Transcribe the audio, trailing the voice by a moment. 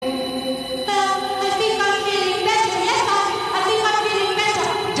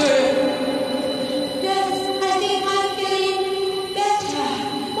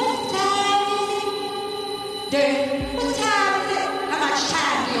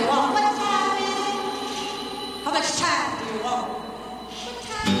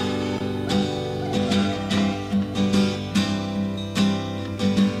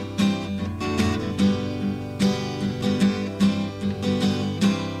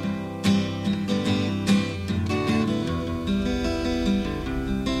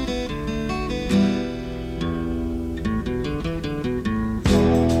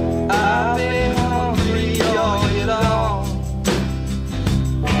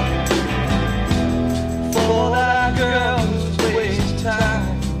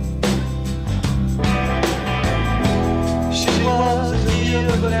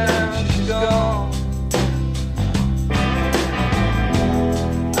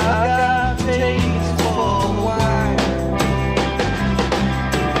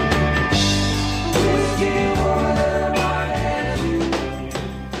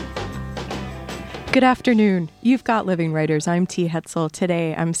Good afternoon. You've got Living Writers. I'm T. Hetzel.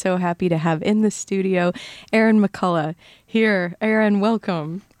 Today, I'm so happy to have in the studio Aaron McCullough. Here, Aaron,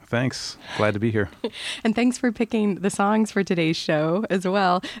 welcome. Thanks. Glad to be here. And thanks for picking the songs for today's show as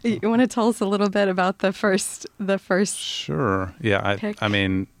well. You want to tell us a little bit about the first? Sure. Yeah. I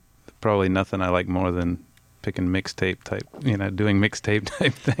mean, probably nothing I like more than picking mixtape type, doing mixtape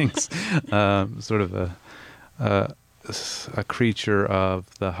type things. Sort of a creature of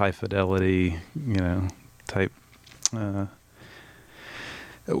the high fidelity, type. That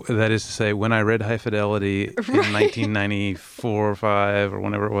is to say, when I read High Fidelity in 1994 or 5 or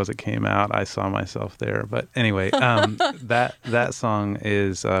whenever it was it came out, I saw myself there. But anyway, that song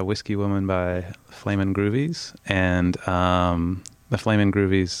is Whiskey Woman by Flamin' Groovies. And the Flamin'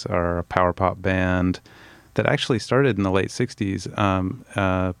 Groovies are a power pop band that actually started in the late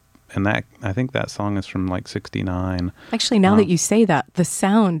 60s. And I think that song is from like 69. Actually, now that you say that, the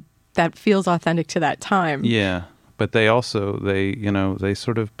sound, that feels authentic to that time. Yeah. But they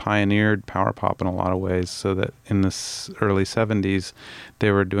sort of pioneered power pop in a lot of ways, so that in the early 70s,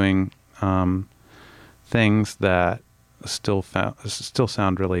 they were doing things that still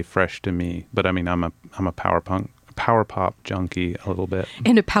sound really fresh to me. But I mean, I'm a power pop junkie a little bit.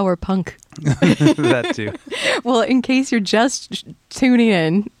 And a power punk. That too. Well, in case you're just tuning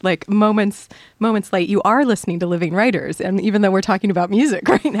in, like moments late, you are listening to Living Writers, and even though we're talking about music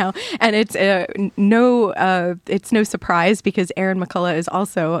right now, and it's no surprise because Aaron McCullough is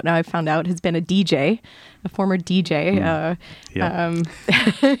also, now I've found out, has been a former DJ.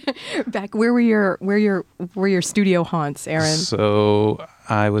 Back, where were your studio haunts, Aaron? So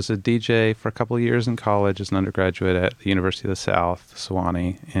I was a DJ for a couple of years in college as an undergraduate at the University of the South,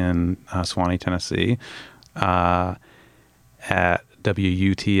 Sewanee, in Sewanee, Tennessee, at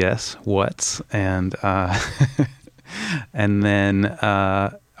WUTS, What's, and and then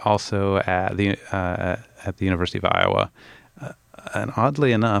also at the University of Iowa. And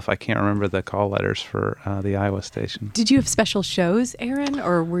oddly enough, I can't remember the call letters for the Iowa station. Did you have special shows, Aaron,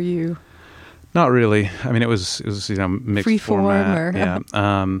 or were you? Not really. I mean, it was mixed free format. Form,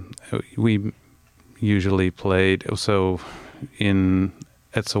 yeah. We usually played at Sewanee.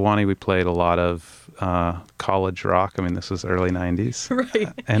 We played a lot of college rock. I mean, this was early 90s. Right.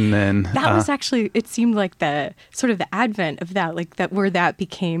 And then that was actually, it seemed like the sort of the advent of that, like that, where that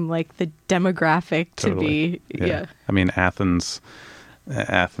became like the demographic totally. To be. Yeah. I mean, Athens,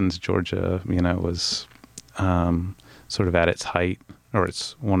 Georgia, was sort of at its height, or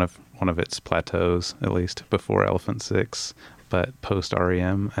it's one of its plateaus, at least before Elephant Six, but post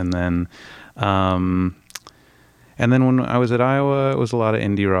REM. And then when I was at Iowa, it was a lot of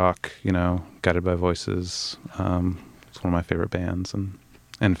indie rock, Guided by Voices. It's one of my favorite bands. And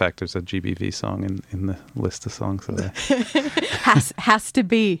in fact, there's a GBV song in the list of songs that has to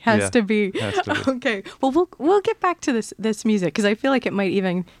be. Has to be. Okay. Well, we'll get back to this music because I feel like it might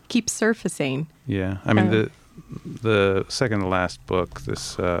even keep surfacing. Yeah. I mean, the second to last book,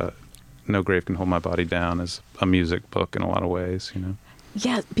 this No Grave Can Hold My Body Down, is a music book in a lot of ways,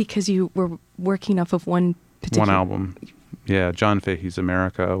 Yeah, because you were working off of one album. Yeah, John Fahey's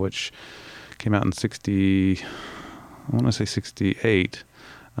America, which came out in 68.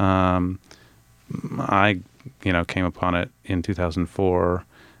 I, came upon it in 2004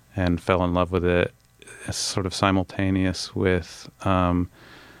 and fell in love with it, sort of simultaneous with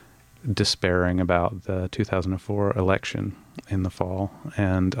despairing about the 2004 election in the fall.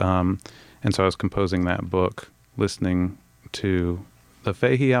 And so I was composing that book, listening to the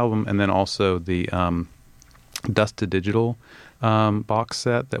Fahey album, and then also the Dust to Digital box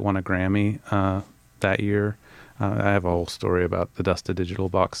set that won a Grammy that year. I have a whole story about the Dust to Digital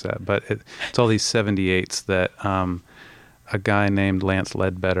box set, but it's all these 78s that a guy named Lance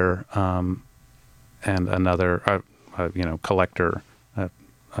Ledbetter and another collector,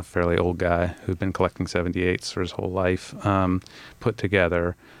 a fairly old guy who'd been collecting 78s for his whole life, put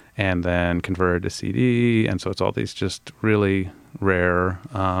together and then converted to CD. And so it's all these just really rare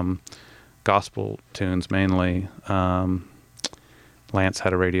gospel tunes mainly. Lance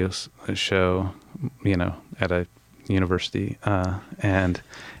had a radio show, at a university, and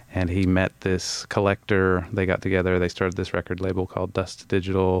he met this collector. They got together. They started this record label called Dust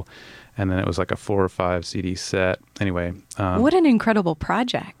Digital, and then it was like a 4 or 5 CD set. Anyway, what an incredible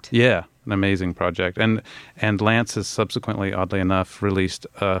project! Yeah, an amazing project. And Lance has subsequently, oddly enough, released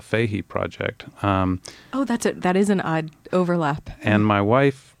a Fahey project. That is an odd overlap. And my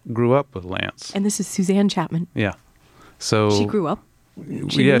wife grew up with Lance. And this is Suzanne Chapman. Yeah. So she grew up.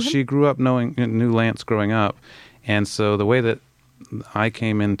 She grew up knew Lance growing up. And so the way that I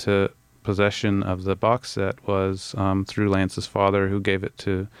came into possession of the box set was through Lance's father, who gave it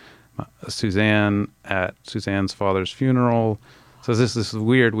to Suzanne at Suzanne's father's funeral. So this is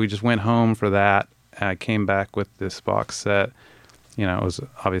weird. We just went home for that. I came back with this box set. You know, it was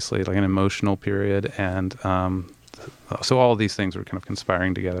obviously like an emotional period, and so all of these things were kind of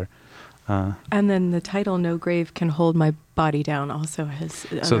conspiring together. And then the title "No Grave Can Hold My Body Down" also has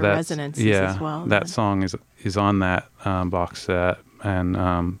other resonances as well. That song is on that box set,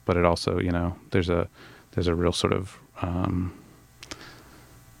 and but it also, you know, there's a real sort of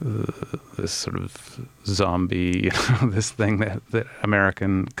this sort of zombie, you know, this thing that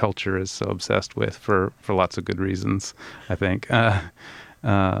American culture is so obsessed with for lots of good reasons, I think.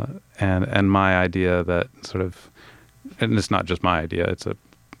 And my idea that sort of, and it's not just my idea, it's a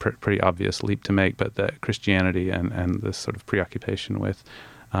pretty obvious leap to make, but that Christianity and this sort of preoccupation with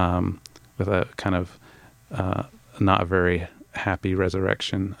a kind of not a very happy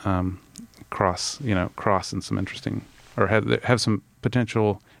resurrection, cross and some interesting, or have some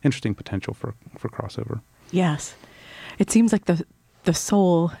interesting potential for crossover. Yes. It seems like the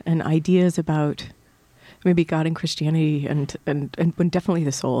soul and ideas about maybe God and Christianity and definitely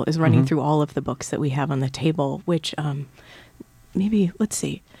the soul is running through all of the books that we have on the table, which maybe, let's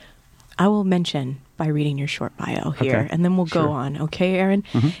see, I will mention by reading your short bio here, okay. And then we'll go on. Okay, Aaron?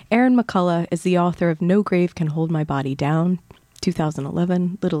 Aaron McCullough is the author of No Grave Can Hold My Body Down,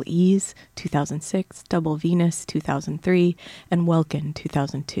 2011, Little Ease, 2006, Double Venus, 2003, and Welkin,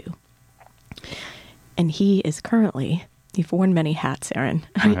 2002. And he is currently, you've worn many hats, Aaron,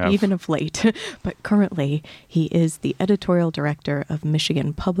 even of late, but currently he is the editorial director of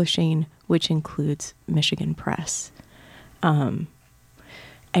Michigan Publishing, which includes Michigan Press. And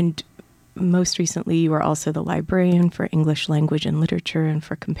most recently, you were also the librarian for English Language and Literature and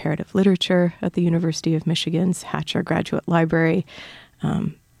for Comparative Literature at the University of Michigan's Hatcher Graduate Library.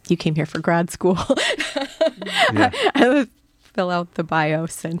 You came here for grad school. Yeah. I would fill out the bio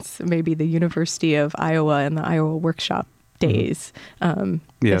since maybe the University of Iowa and the Iowa Workshop days. So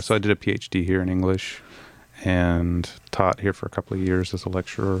I did a PhD here in English and taught here for a couple of years as a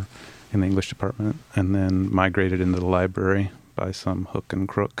lecturer in the English department, and then migrated into the library by some hook and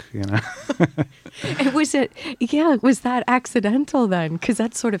crook, you know. Was that accidental then? Because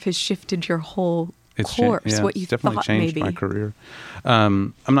that sort of has shifted your whole course, what you definitely thought changed maybe. my career.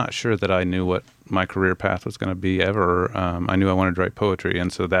 I'm not sure that I knew what my career path was going to be ever. I knew I wanted to write poetry,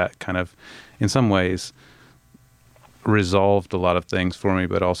 and so that kind of, in some ways, resolved a lot of things for me,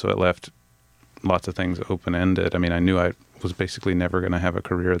 but also it left lots of things open-ended. I mean, I knew I was basically never going to have a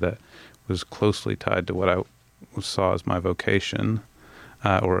career that was closely tied to what I saw as my vocation,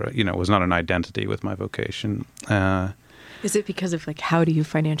 or, you know, was not an identity with my vocation. Is it because of, like, how do you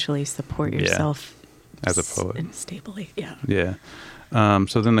financially support yourself as a poet? And stably, yeah. Yeah.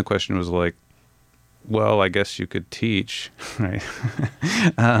 So then the question was like, well, I guess you could teach, right?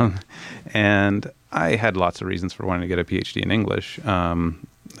 And I had lots of reasons for wanting to get a PhD in English,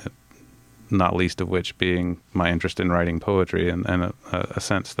 not least of which being my interest in writing poetry and a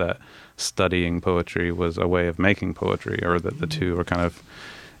sense that studying poetry was a way of making poetry, or that the two are kind of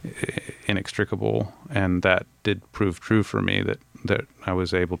inextricable. And that did prove true for me, that I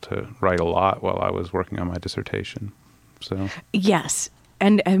was able to write a lot while I was working on my dissertation. So yes.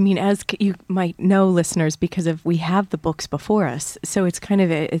 And I mean, as you might know, listeners, because we have the books before us, so it's kind of,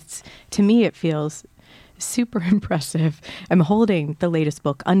 to me, it feels super impressive. I'm holding the latest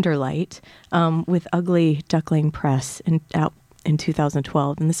book, Underlight, with Ugly Duckling Press, out in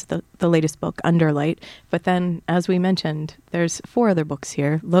 2012. And this is the latest book, Underlight. But then, as we mentioned, there's 4 other books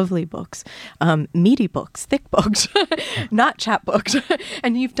here, lovely books, meaty books, thick books, not chapbooks.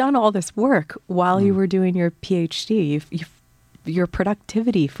 And you've done all this work while you were doing your PhD. Your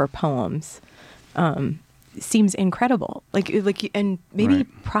productivity for poems seems incredible. Like, and maybe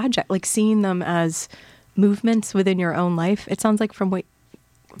right. project, like seeing them as movements within your own life. It sounds like from what.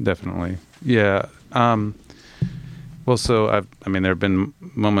 Definitely, yeah. Well, so I mean, there have been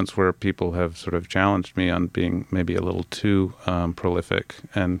moments where people have sort of challenged me on being maybe a little too prolific,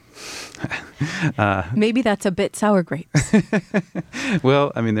 and maybe that's a bit sour grapes.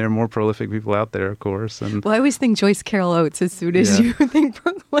 Well, I mean, there are more prolific people out there, of course. And well, I always think Joyce Carol Oates as soon as you think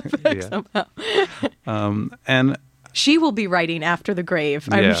prolific somehow. And she will be writing after the grave,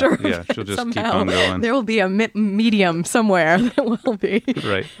 I'm sure. Yeah, she'll just somehow keep on going. There will be a medium somewhere that will be.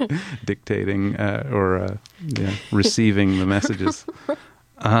 Right. Dictating or receiving the messages.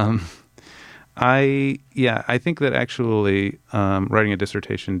 I think that actually writing a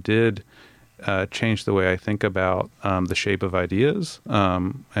dissertation did change the way I think about the shape of ideas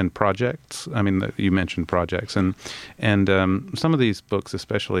and projects. I mean, you mentioned projects, and some of these books,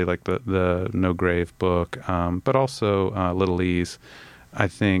 especially like the No Grave book, but also Little Ease, I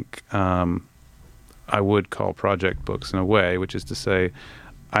think I would call project books in a way, which is to say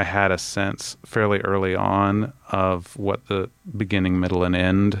I had a sense fairly early on of what the beginning, middle, and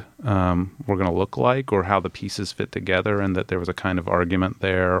end were going to look like, or how the pieces fit together, and that there was a kind of argument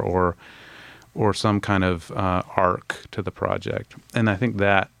there, or some kind of arc to the project. And I think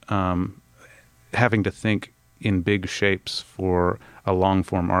that having to think in big shapes for a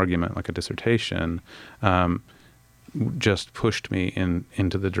long-form argument like a dissertation just pushed me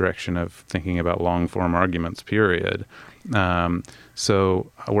into the direction of thinking about long-form arguments, period.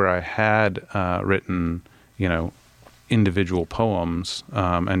 So where I had written, individual poems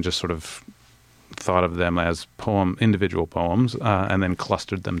and just sort of thought of them as individual poems, and then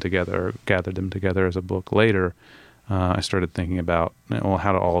clustered them together, gathered them together as a book later, I started thinking about,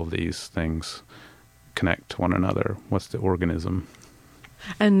 how do all of these things connect to one another? What's the organism?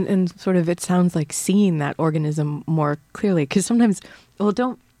 And sort of, it sounds like seeing that organism more clearly, because sometimes,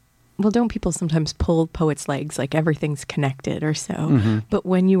 don't people sometimes pull poets' legs, like everything's connected or so? Mm-hmm. But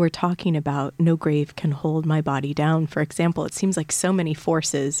when you were talking about No Grave Can Hold My Body Down, for example, it seems like so many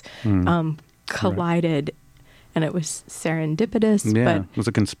forces collided, right. And it was serendipitous. Yeah, but it was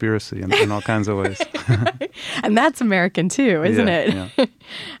a conspiracy in all kinds of ways. Right. And that's American too, isn't it?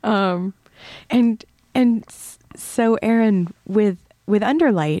 Yeah. And so, Aaron, with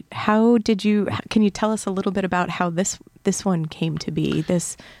Underlight, can you tell us a little bit about how this one came to be?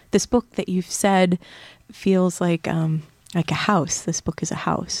 This book that you've said feels like a house. This book is a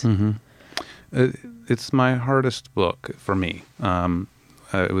house. Mm-hmm. It's my hardest book for me.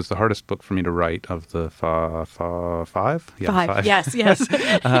 It was the hardest book for me to write of the five. Yeah, five. Yes.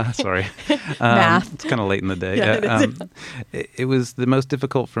 Sorry, math. It's kind of late in the day. Yeah, it was the most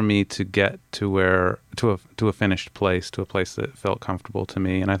difficult for me to get to a finished place, to a place that felt comfortable to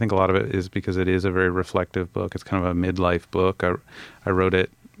me. And I think a lot of it is because it is a very reflective book. It's kind of a midlife book. I wrote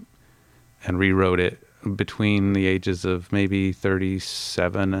it and rewrote it between the ages of maybe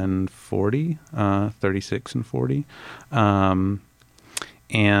 37 and 40, 36 and 40. So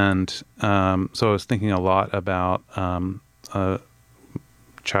I was thinking a lot about a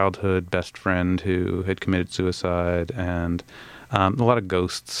childhood best friend who had committed suicide, and a lot of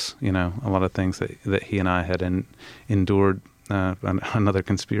ghosts, a lot of things that he and I had endured, another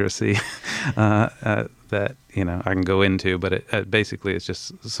conspiracy that, I can go into, but it basically it's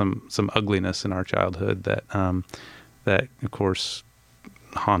just some ugliness in our childhood that of course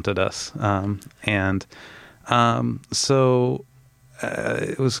haunted us. So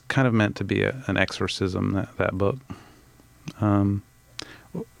it was kind of meant to be an exorcism, that book.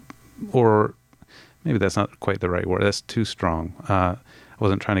 Or maybe that's not quite the right word. That's too strong. I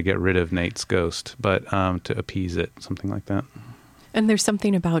wasn't trying to get rid of Nate's ghost, but to appease it, something like that. And there's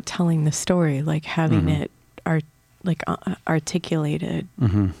something about telling the story, like having it articulated,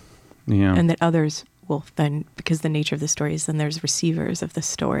 yeah, and that others will then, because the nature of the story is then there's receivers of the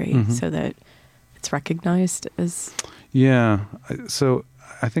story, so that it's recognized as... Yeah. So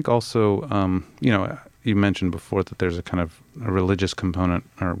I think also, you mentioned before that there's a kind of a religious component,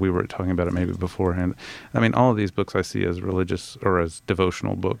 or we were talking about it maybe beforehand. I mean, all of these books I see as religious or as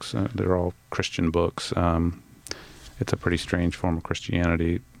devotional books. They're all Christian books. It's a pretty strange form of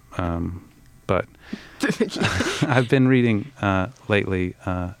Christianity. But I've been reading lately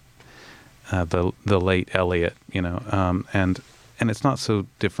the late Eliot, and it's not so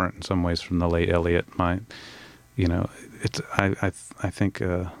different in some ways from the late Eliot. It's I think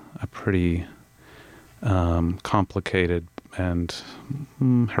a pretty complicated and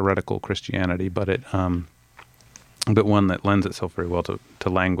heretical Christianity, but but one that lends itself very well to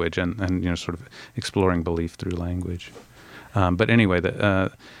language and sort of exploring belief through language. But anyway,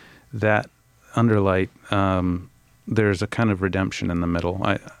 that Underlight, there's a kind of redemption in the middle.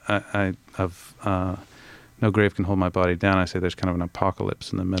 Of No Grave Can Hold My Body Down, I say there's kind of an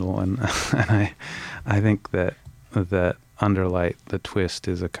apocalypse in the middle, and I think that Underlight, the twist,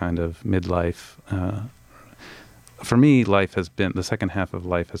 is a kind of midlife. For me, the second half of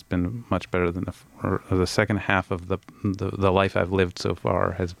life has been much better than the second half of the life I've lived so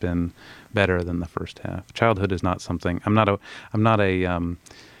far has been better than the first half. Childhood is not something. I'm not a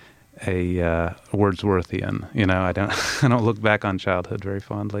Wordsworthian. I don't look back on childhood very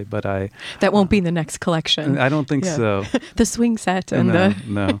fondly, but that won't be in the next collection. I don't think so. The swing set and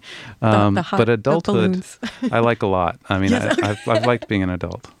no. The hot, but adulthood, the I like a lot. I mean, yes. I've liked being an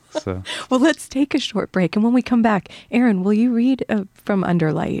adult. So. Well, let's take a short break, and when we come back, Aaron, will you read from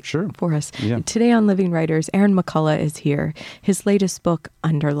Underlight for us? Yeah. Today on Living Writers, Aaron McCullough is here. His latest book,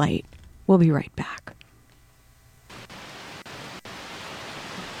 Underlight. We'll be right back.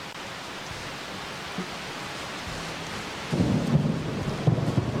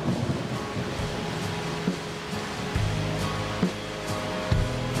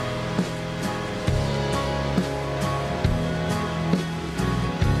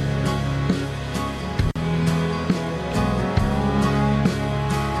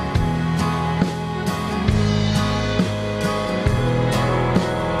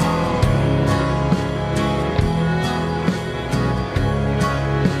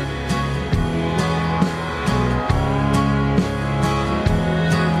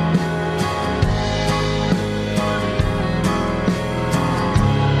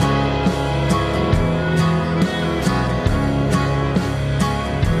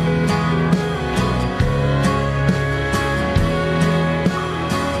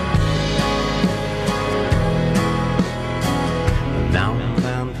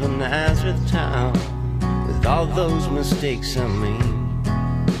 Nazareth town with all those mistakes I made.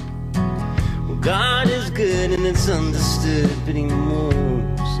 Well, God is good and it's understood, but he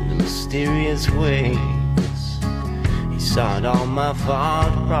moves in mysterious ways. He sought all my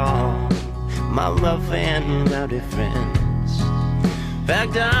fault wrong, my rough and rowdy friends. In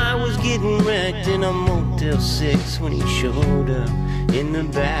fact, I was getting wrecked in a Motel 6 when he showed up in the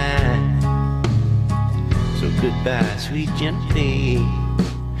back. So goodbye, sweet Genevieve.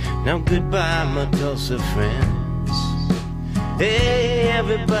 Now goodbye, my Tulsa friends. Hey,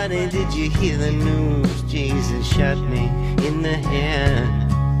 everybody, did you hear the news? Jesus shot me in the head.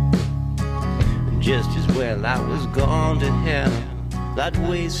 And just as well I was gone to hell. I'd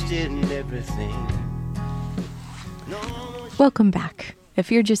wasted everything. Welcome back.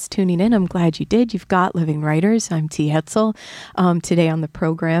 If you're just tuning in, I'm glad you did. You've got Living Writers. I'm T. Hetzel. Today on the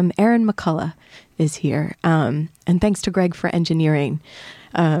program, Aaron McCullough is here. And thanks to Greg for engineering.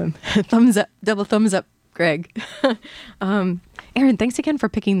 Thumbs up, double thumbs up, Greg. Aaron, thanks again for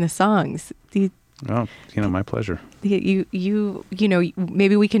picking the songs. My pleasure. You know,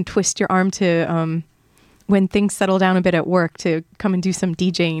 maybe we can twist your arm to when things settle down a bit at work to come and do some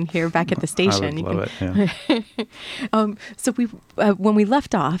DJing here back at the station. I would love it, yeah. So we, when we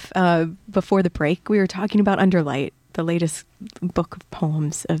left off before the break, we were talking about Underlight, the latest book of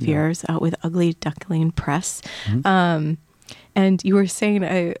poems of yours out with Ugly Duckling Press. Mm-hmm. And you were saying,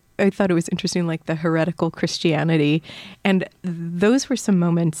 I thought it was interesting, like the heretical Christianity. And those were some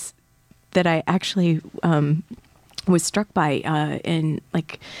moments that I actually was struck by in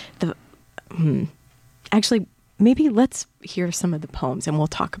like the... Actually, maybe let's hear some of the poems and we'll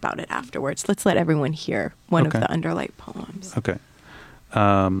talk about it afterwards. Let's let everyone hear one of the Underlight poems. Okay.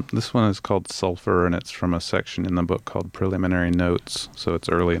 This one is called Sulfur, and it's from a section in the book called Preliminary Notes. So it's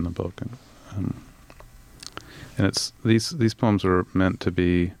early in the book. And it's these poems were meant to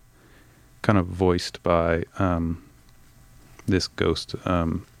be kind of voiced by this ghost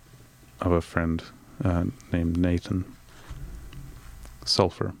of a friend named Nathan.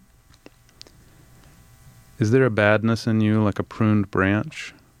 Sulfur. Is there a badness in you like a pruned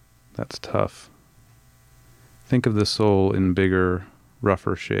branch? That's tough. Think of the soul in bigger,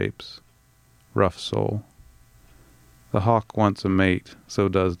 rougher shapes. Rough soul. The hawk wants a mate, so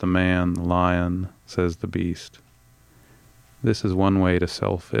does the man, the lion, says the beast. This is one way to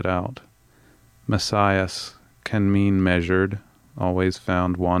self it out. Messias can mean measured, always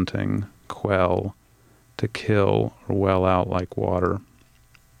found wanting, quell, to kill or well out like water.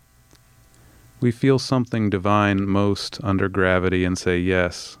 We feel something divine most under gravity and say,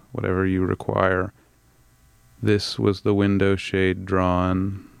 yes, whatever you require. This was the window shade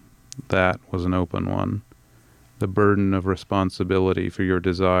drawn. That was an open one. The burden of responsibility for your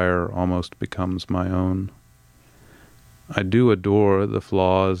desire almost becomes my own. I do adore the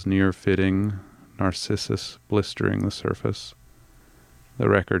flaws near fitting, Narcissus blistering the surface. The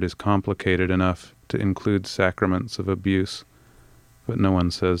record is complicated enough to include sacraments of abuse, but no one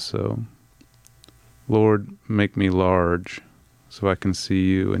says so. Lord, make me large so I can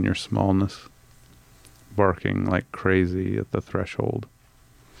see you in your smallness, barking like crazy at the threshold.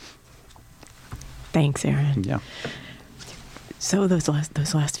 Thanks, Aaron. Yeah. So those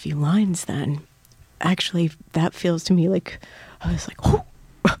last few lines then, actually, that feels to me like, I was like, oh,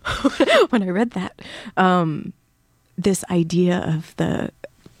 when I read that. This idea of the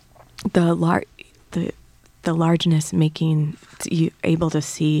largeness making you able to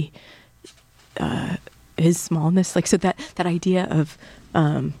see his smallness, like, so that idea of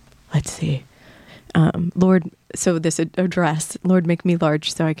let's see, Lord, so this address, Lord, make me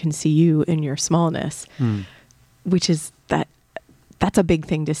large so I can see you in your smallness, which is that's a big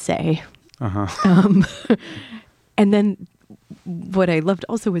thing to say. And then what I loved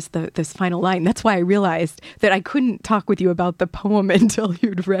also was this final line. That's why I realized that I couldn't talk with you about the poem until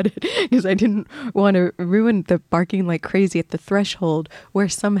you'd read it, because I didn't want to ruin the barking like crazy at the threshold, where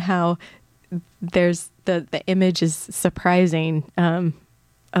somehow there's the image is surprising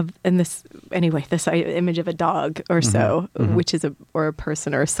this image of a dog or so, which is a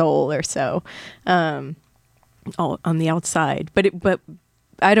person or a soul or so, all on the outside. But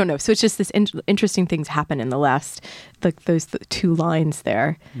I don't know. So it's just this interesting things happen in the last, like those two lines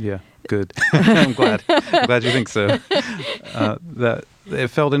there. Yeah, good. I'm glad you think so. That it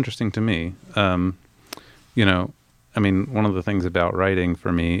felt interesting to me. I mean, one of the things about writing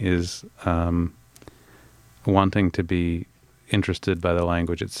for me is wanting to be interested by the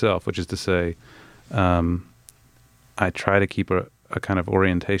language itself, which is to say, I try to keep a kind of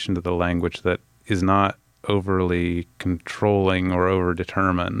orientation to the language that is not overly controlling or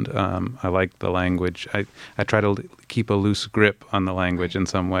over-determined. I like the language. I try to keep a loose grip on the language in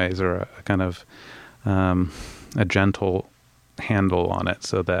some ways, or a kind of a gentle handle on it,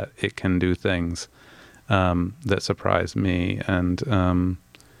 so that it can do things that surprise me.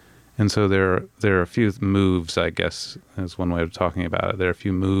 And so there are a few moves, I guess, is one way of talking about it. There are a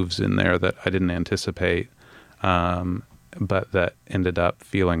few moves in there that I didn't anticipate, but that ended up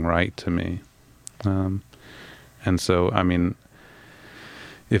feeling right to me. And so, I mean,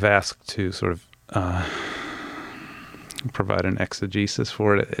 if asked to sort of provide an exegesis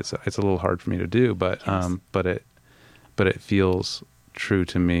for it, it's a little hard for me to do, but yes. But it feels true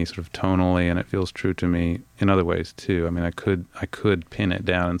to me sort of tonally, and it feels true to me in other ways too. I mean, I could pin it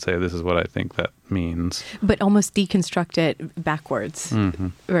down and say this is what I think that means, but almost deconstruct it backwards,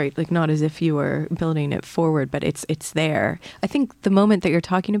 right? Like not as if you were building it forward, but it's there. I think the moment that you're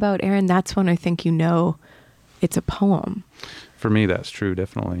talking about, Aaron, that's when I think it's a poem. For me, that's true,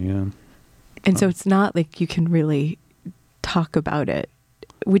 definitely, yeah. And so it's not like you can really talk about it,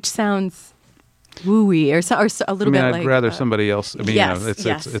 which sounds wooey or a little bit I'd like... I'd rather somebody else... I mean, yes, it's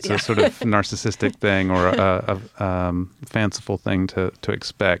a sort of narcissistic thing or a fanciful thing to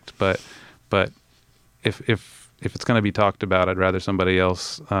expect. But if it's going to be talked about, I'd rather somebody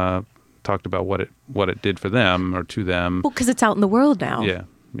else talked about what it did for them or to them. Well, because it's out in the world now. Yeah.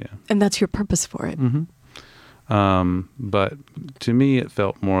 And that's your purpose for it. Mm-hmm. But to me, it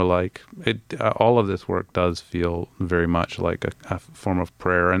felt more like all of this work does feel very much like a form of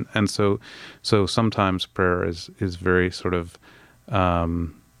prayer, and so sometimes prayer is very sort of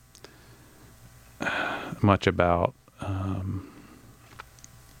much about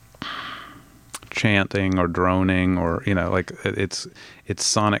chanting or droning, or like it's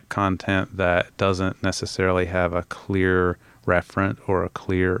sonic content that doesn't necessarily have a clear referent or a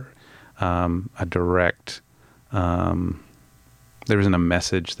clear a direct. There isn't a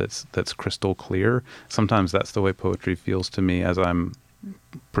message that's crystal clear. Sometimes that's the way poetry feels to me as I'm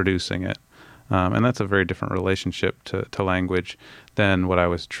producing it. And that's a very different relationship to language than what I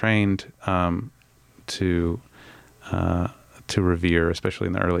was trained to revere, especially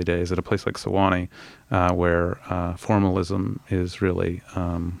in the early days at a place like Sewanee, where formalism is really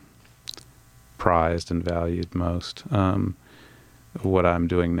prized and valued most. What I'm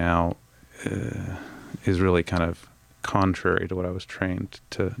doing now is really kind of contrary to what I was trained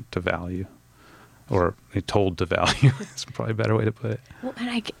to value, or told to value. It's probably a better way to put it. Well,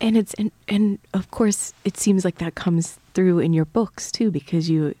 and of course, it seems like that comes through in your books too, because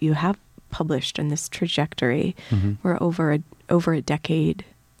you have published in this trajectory where over a decade,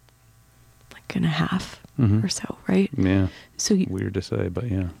 like and a half or so, right? Yeah. So weird to say,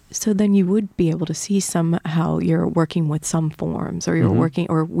 but yeah. So then you would be able to see somehow you're working with some forms, or you're working,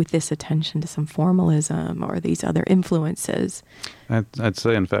 or with this attention to some formalism or these other influences. I'd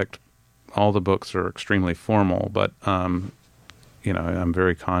say, in fact, all the books are extremely formal, but I'm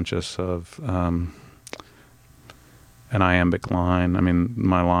very conscious of an iambic line. I mean,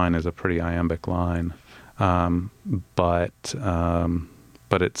 my line is a pretty iambic line, but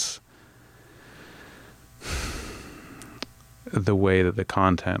it's the way that the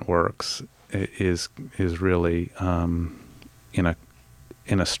content works is really in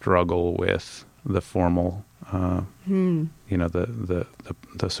a struggle with the formal, the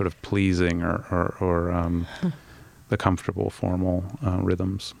sort of pleasing or the comfortable formal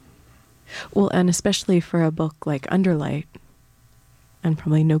rhythms. Well, and especially for a book like Underlight, and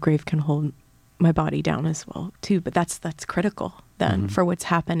probably No Grave Can Hold My Body Down as well too. But that's critical then for what's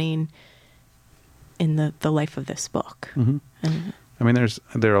happening in the life of this book. And, I mean,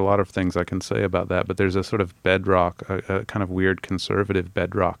 there are a lot of things I can say about that, but there's a sort of bedrock, a kind of weird conservative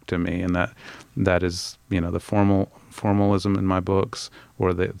bedrock to me, and that is, the formalism in my books,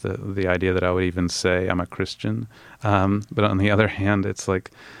 or the idea that I would even say I'm a Christian. But on the other hand, it's like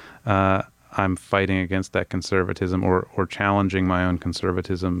I'm fighting against that conservatism or challenging my own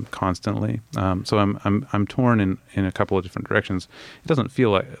conservatism constantly. So I'm torn in a couple of different directions. It doesn't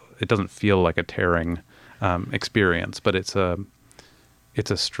feel like a tearing experience, but it's a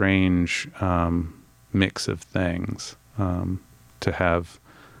strange mix of things to have.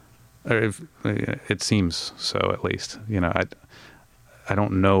 It seems so, at least. I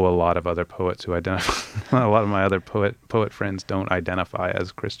don't know a lot of other poets who identify. A lot of my other poet friends don't identify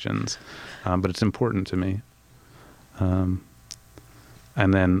as Christians, but it's important to me. And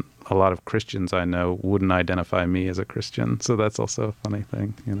then a lot of Christians I know wouldn't identify me as a Christian, so that's also a funny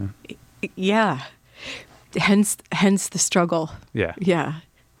thing, Yeah. Hence the struggle. Yeah. Yeah.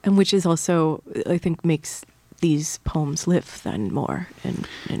 And which is also, I think, makes these poems live then more and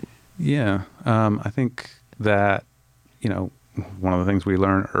Yeah. I think that, one of the things we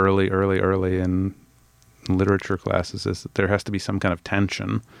learn early in literature classes is that there has to be some kind of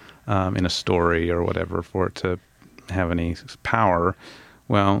tension in a story or whatever for it to have any power.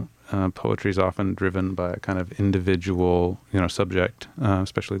 Well, poetry is often driven by a kind of individual, subject,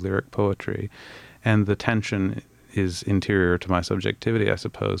 especially lyric poetry, and the tension is interior to my subjectivity, I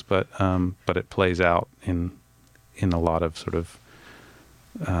suppose. But it plays out in a lot of sort of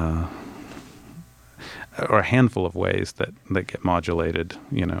or a handful of ways that get modulated,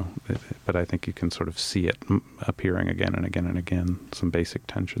 but I think you can sort of see it appearing again and again and again, some basic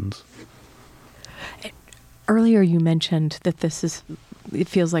tensions. Earlier you mentioned that it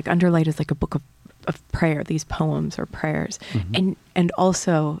feels like Underlight is like a book of prayer, these poems or prayers, Mm-hmm. and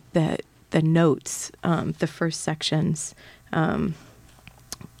also the notes, the first sections,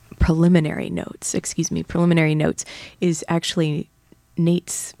 preliminary notes is actually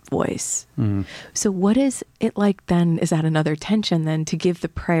Nate's voice. Mm-hmm. So what is it like then? Is that another tension then to give the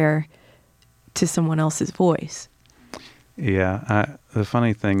prayer to someone else's voice? Yeah. The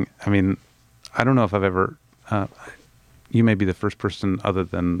funny thing, I don't know if I've ever, you may be the first person other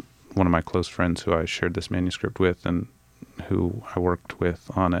than one of my close friends who I shared this manuscript with and who I worked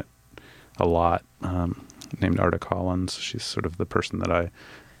with on it a lot, named Arda Collins. She's sort of the person that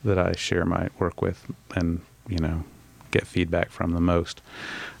I share my work with and, get feedback from the most.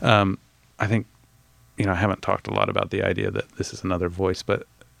 I think, I haven't talked a lot about the idea that this is another voice, but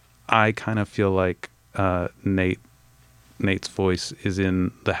I kind of feel like Nate's voice is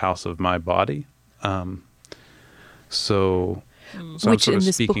in the house of my body. So I'm sort of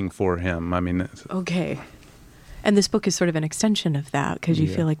speaking for him. Okay. And this book is sort of an extension of that because you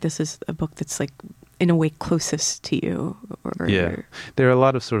feel like this is a book that's like in a way closest to you. There are a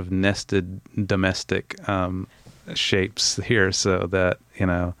lot of sort of nested domestic shapes here, so that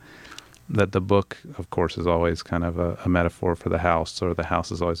that the book, of course, is always kind of a metaphor for the house, or the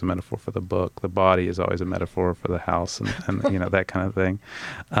house is always a metaphor for the book. The body is always a metaphor for the house, and that kind of thing.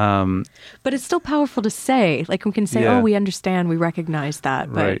 But it's still powerful to say. Like we can say, "Oh, we understand, we recognize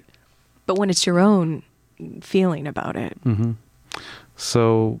that," but right. But when it's your own feeling about it, mm-hmm.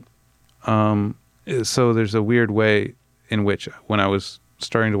 So there's a weird way in which, when I was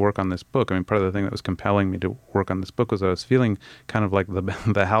starting to work on this book, part of the thing that was compelling me to work on this book was I was feeling kind of like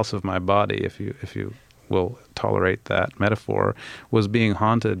the house of my body, if you will tolerate that metaphor, was being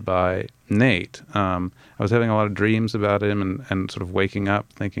haunted by Nate. I was having a lot of dreams about him and sort of waking up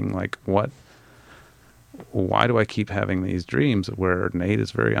thinking like, why do I keep having these dreams where Nate is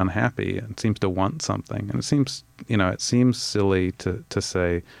very unhappy and seems to want something? And it seems silly to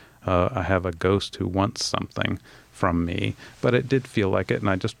say, I have a ghost who wants something from me, but it did feel like it, and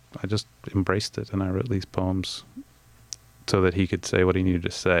I just embraced it, and I wrote these poems so that he could say what he needed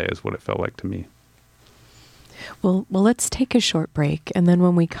to say, is what it felt like to me. Well, let's take a short break, and then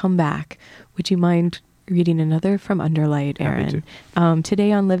when we come back, would you mind reading another from Underlight, Aaron?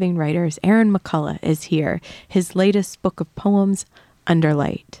 Today on Living Writers, Aaron McCullough is here. His latest book of poems,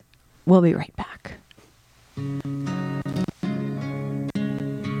 Underlight. We'll be right back.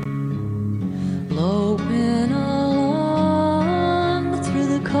 Loping along through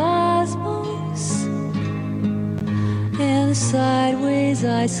the cosmos, and sideways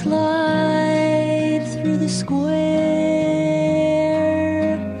I slide through the square.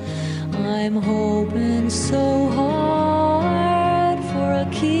 I'm hoping so hard for a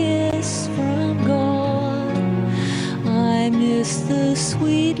kiss from God. I miss the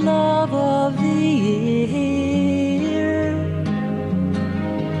sweet love of the air.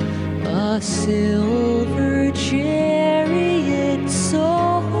 A silver chariot soars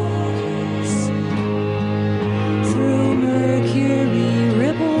through mercury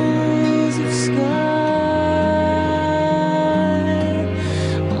ripples of sky.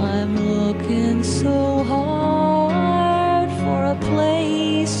 I'm looking so hard for a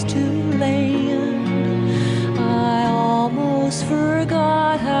place to land. I almost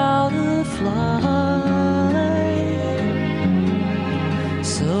forgot how to fly.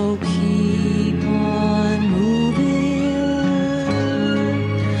 So keep on moving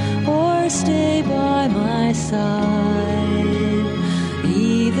or stay by my side.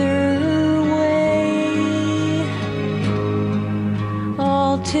 Either way,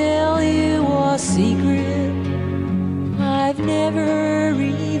 I'll tell you a secret I've never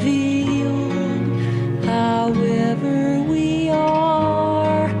revealed. However we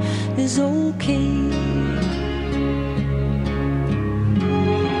are is okay.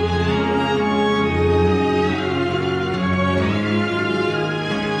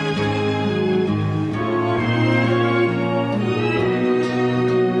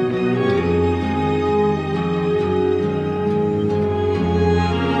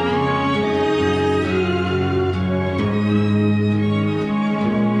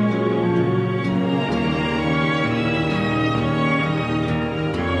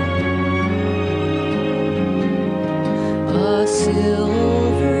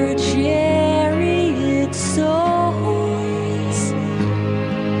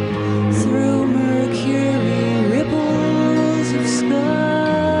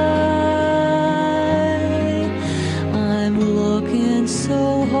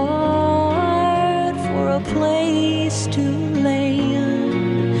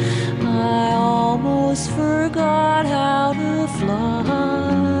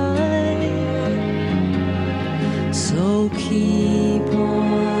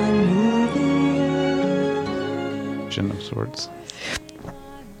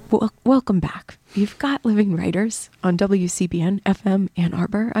 welcome back. You've got Living Writers on WCBN FM Ann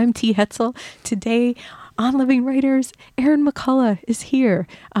Arbor. I'm T. Hetzel. Today on Living Writers, Erin McCullough is here,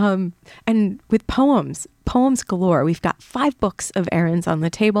 and with poems galore. We've got 5 books of Erin's on the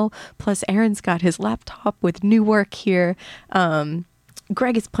table, plus Erin's got his laptop with new work here.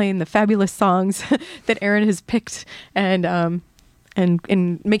 Greg is playing the fabulous songs that Erin has picked and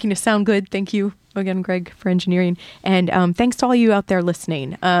making us sound good. Thank you again, Greg, for engineering. And thanks to all you out there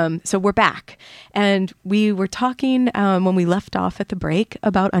listening. So we're back. And we were talking when we left off at the break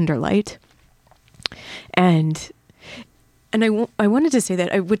about Underlight. And I wanted to say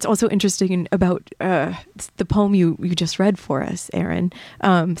that what's also interesting about the poem you just read for us, Erin,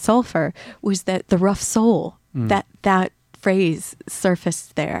 Sulphur, was that the rough soul, that phrase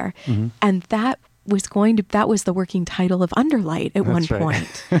surfaced there. Mm-hmm. And that was the working title of Underlight at one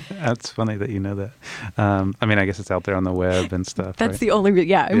point. That's funny that you know that. I mean, I guess it's out there on the web and stuff. That's right? the only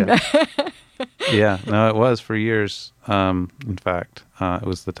yeah. Yeah, no, it was for years. In fact, it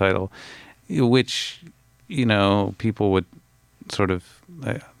was the title, which, people would sort of,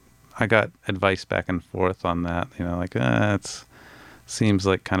 I got advice back and forth on that, like, it seems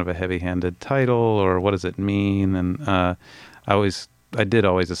like kind of a heavy-handed title, or what does it mean? And I did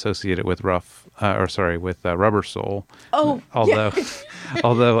always associate it with Rubber Soul. Oh,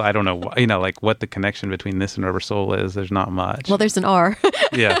 although I don't know, like what the connection between this and Rubber Soul is. There's not much. Well, there's an R.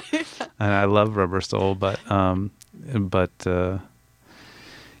 Yeah, and I love Rubber Soul, but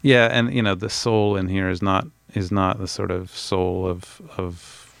yeah, and the soul in here is not the sort of soul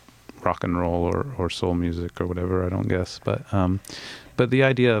of rock and roll or soul music or whatever, I don't guess, but the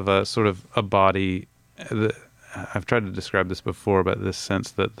idea of a sort of a body. I've tried to describe this before, but this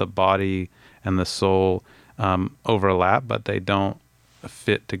sense that the body and the soul overlap, but they don't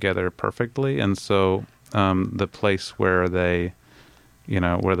fit together perfectly. And so the place where they,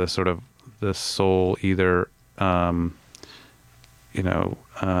 where the sort of the soul either,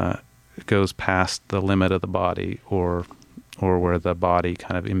 goes past the limit of the body, or where the body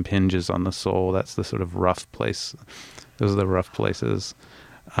kind of impinges on the soul, that's the sort of rough place. Those are the rough places.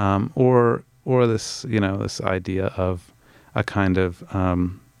 Or this, this idea of a kind of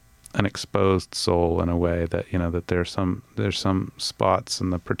an exposed soul in a way that, that there's some spots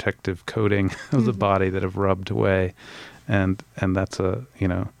in the protective coating of the body that have rubbed away, and that's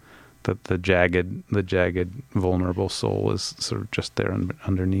that the jagged, vulnerable soul is sort of just there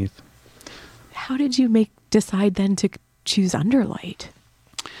underneath. How did you decide then to choose Underlight?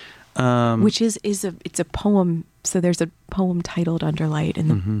 Which it's a poem. So there's a poem titled Underlight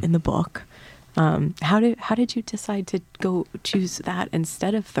in the book. How did you decide to go choose that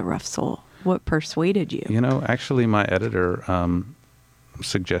instead of the Rough Soul? What persuaded you? Actually, my editor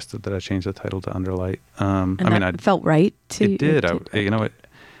suggested that I change the title to Underlight. I felt right to. It did.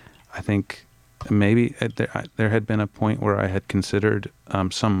 I think maybe there had been a point where I had considered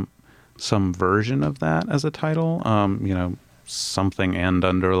some version of that as a title. Something and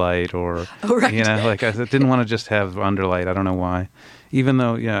Underlight, or like I didn't want to just have Underlight. I don't know why. Even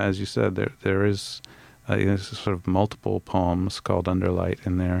though, as you said, there is sort of multiple poems called Underlight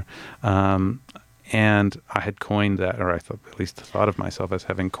in there, and I had coined that, or I at least thought of myself as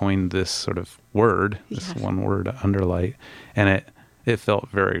having coined this sort of word, this one word, Underlight, and it felt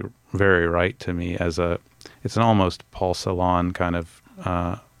very, very right to me as it's an almost Paul Celan kind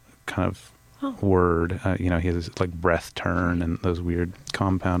of word. He has like breath turn and those weird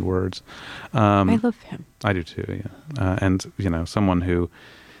compound words. I love him. I do too, yeah. And someone who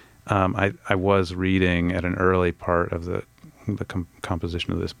I was reading at an early part of the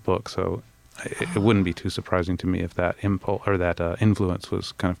composition of this book, so it wouldn't be too surprising to me if that impulse or that influence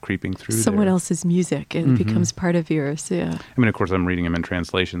was kind of creeping through someone else's music. It becomes part of yours. Yeah. I mean, of course, I'm reading him in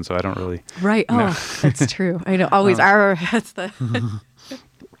translation, so I don't really. Right. know. Oh, that's true. I know. Always that's the.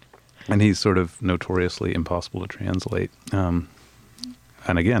 And he's sort of notoriously impossible to translate. And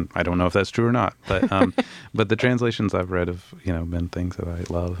again, I don't know if that's true or not, but but the translations I've read have been things that I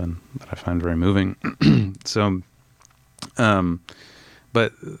love and that I find very moving. So,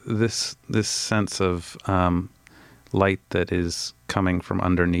 but this sense of light that is coming from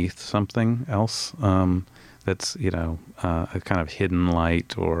underneath something else, that's a kind of hidden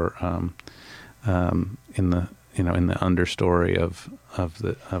light, or in the understory of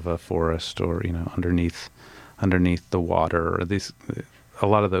a forest, or underneath the water, or a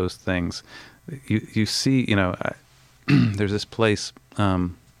lot of those things. You see, there's this place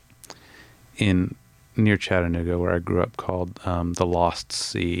near Chattanooga where I grew up called the Lost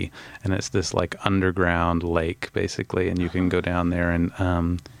Sea, and it's this like underground lake basically, and you can go down there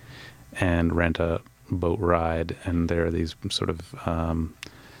and rent a boat ride, and there are these sort of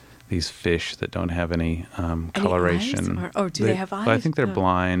these fish that don't have any Any coloration. eyes? Or do they have eyes? I think they're Oh.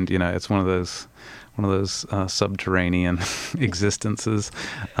 blind. You know, it's one of those subterranean existences.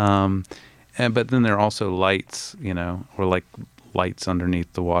 But then there are also lights, you know, or like lights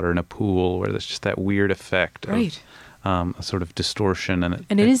underneath the water in a pool where there's just that weird effect Right. of a sort of distortion, and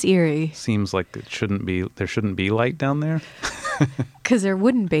And it is eerie, seems like there shouldn't be light down there. because there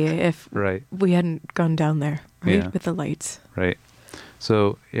wouldn't be if Right. we hadn't gone down there, right, Yeah. with the lights. Right.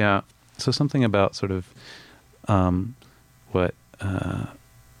 So something about sort of what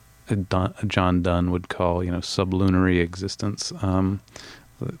John Donne would call, you know, sublunary existence,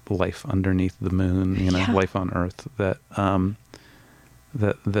 life underneath the moon, you know, Yeah. life on Earth. That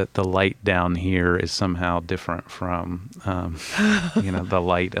the light down here is somehow different from, you know, the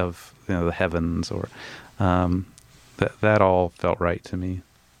light of, you know, the heavens, or that all felt right to me.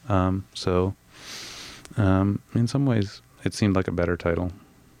 So in some ways, it seemed like a better title.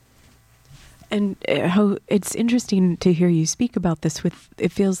 And how it's interesting to hear you speak about this.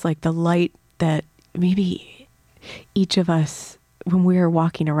 It feels like the light that maybe each of us, when we're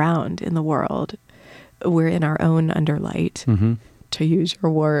walking around in the world, we're in our own underlight, Mm-hmm. to use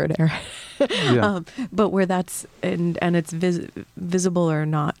your word, Aaron. Yeah. But where that's and it's visible or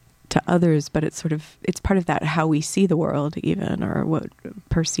not to others, but it's part of that how we see the world, even, or what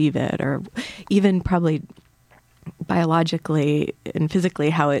perceive it, or even probably biologically and physically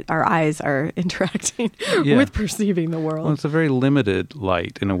how our eyes are interacting Yeah. with perceiving the world. Well, it's a very limited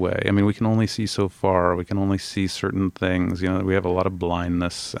light in a way. I mean, we can only see so far. We can only see certain things. You know, we have a lot of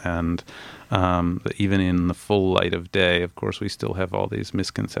blindness, and even in the full light of day, of course, we still have all these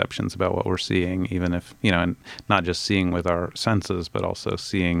misconceptions about what we're seeing, even if, you know, and not just seeing with our senses, but also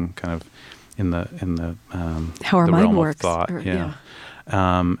seeing kind of in the How our the mind realm works, of thought. or- Yeah.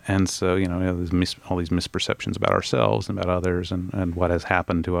 And so, you know, there's all these misperceptions about ourselves and about others, and what has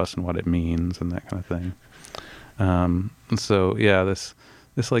happened to us and what it means and that kind of thing. And so, yeah, this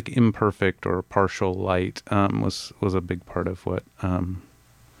like imperfect or partial light was a big part of what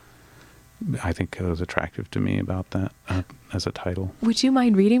I think was attractive to me about that as a title. Would you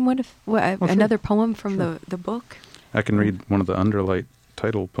mind reading sure. another poem from Sure. the book? I can read one of the Underlight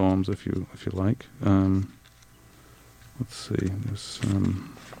title poems if you like. Let's see. There's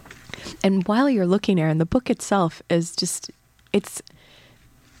And while you're looking, Aaron, the book itself is just,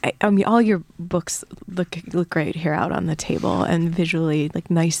 I mean, all your books look great here out on the table, and visually,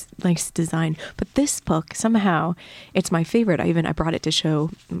 like, nice design. But this book, somehow, it's my favorite. I brought it to show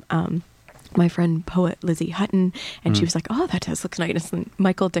my friend poet Lizzie Hutton, and she was like, "Oh, that does look nice." And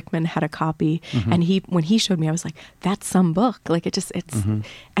Michael Dickman had a copy, and when he showed me, I was like, "That's some book." Like, and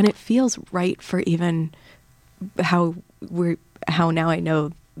it feels right for even how now I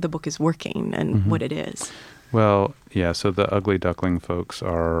know the book is working and what it is. Well, yeah, so the Ugly Duckling folks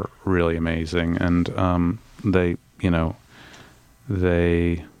are really amazing, and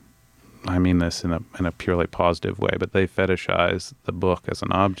I mean this in a purely positive way, but they fetishize the book as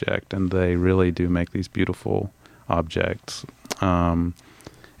an object, and they really do make these beautiful objects. And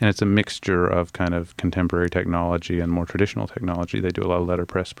it's a mixture of kind of contemporary technology and more traditional technology. They do a lot of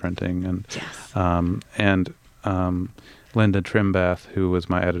letterpress printing, and Yes. Linda Trimbath, who was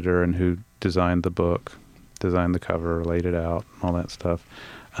my editor and who designed the book, designed the cover, laid it out, all that stuff.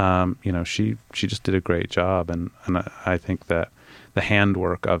 You know, she just did a great job, and I think that the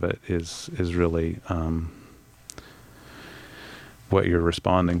handwork of it is really what you're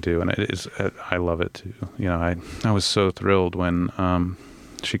responding to, and it is. I love it too. You know, I was so thrilled when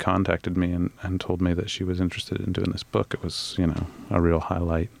she contacted me and told me that she was interested in doing this book. It was, you know, a real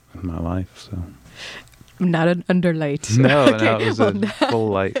highlight in my life. So. Not an underlight. No, Okay. it was a full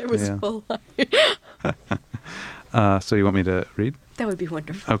light. It was yeah. full light. So you want me to read? That would be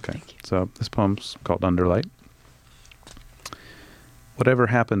wonderful. Okay. Thank you. So this poem's called Underlight. Whatever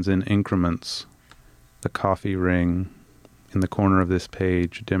happens in increments, the coffee ring in the corner of this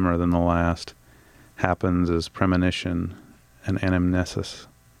page, dimmer than the last, happens as premonition and anamnesis,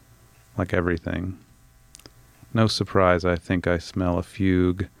 like everything. No surprise, I think I smell a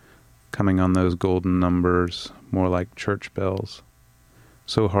fugue coming on those golden numbers, more like church bells.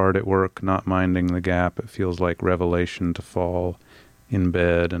 So hard at work, not minding the gap, it feels like revelation to fall in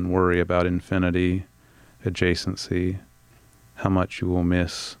bed and worry about infinity, adjacency, how much you will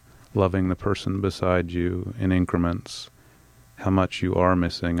miss loving the person beside you in increments, how much you are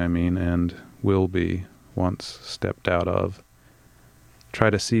missing, and will be once stepped out of. Try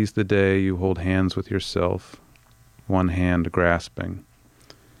to seize the day you hold hands with yourself, one hand grasping,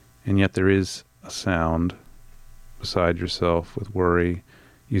 and yet there is a sound beside yourself with worry.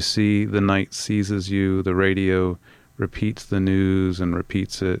 You see the night seizes you, the radio repeats the news and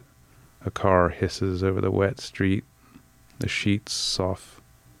repeats it A car hisses over the wet street. The sheets soft.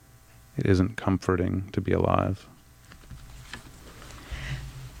 It isn't comforting to be alive.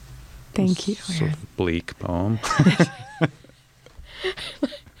 Thank you, Sort Aaron. of bleak poem.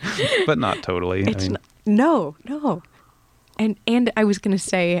 But not totally. It's no. And I was going to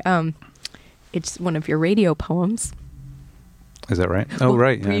say, it's one of your radio poems. Is that right? Oh,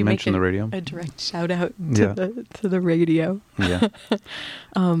 right. Yeah, Where I you make mentioned the radio. A direct shout out Yeah. to the radio. Yeah.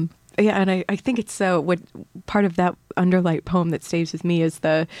 Yeah, and I think it's what part of that Underlight poem that stays with me is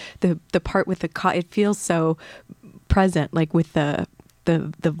the part with it feels so present, like with the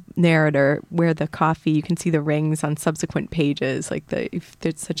narrator, where the coffee, you can see the rings on subsequent pages. Like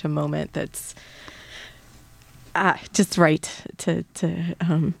there's such a moment that's just right to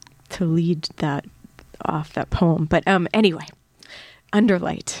lead that off that poem. But anyway,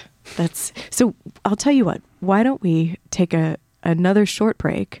 Underlight. So I'll tell you what. Why don't we take another short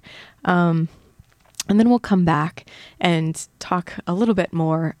break, and then we'll come back and talk a little bit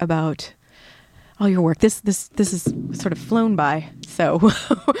more about all your work. This is sort of flown by, so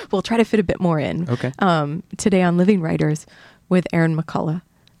we'll try to fit a bit more in. Okay. Today on Living Writers with Aaron McCullough.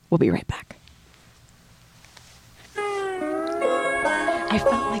 We'll be right back. I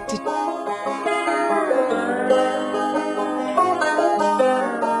felt like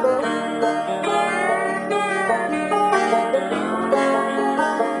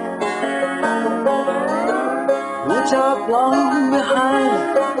Top long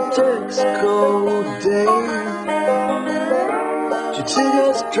behind Texaco day. She took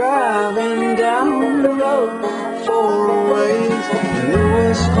us driving down the road 4 ways, and it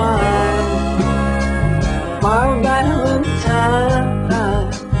was fine. My Valentine,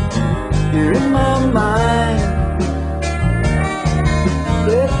 you're in my mind.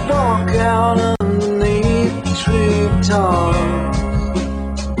 Let's walk out underneath the treetops.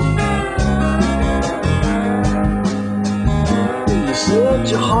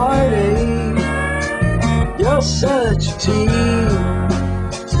 Such a heartache, you're such a tease.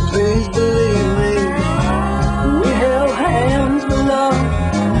 So please believe me, we held hands below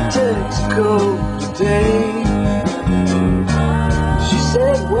Texaco today. She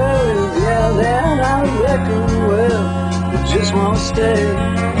said, well, yeah, then I reckon, well, you just want to stay.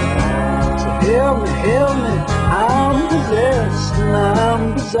 So help me, I'm possessed and I'm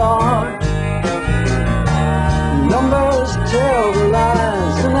bizarre. Numbers tell the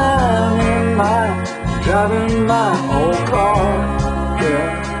lies, and I'm in driving my old car.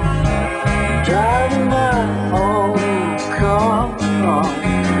 Yeah, driving my old car.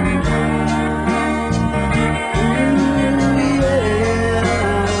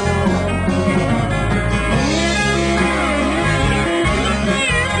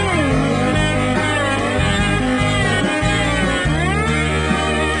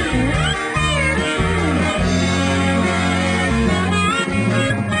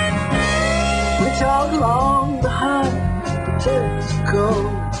 Along behind the Texaco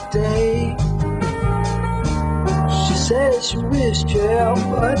day. She said she wished, yeah,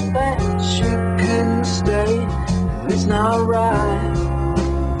 but that she couldn't stay. It's not right,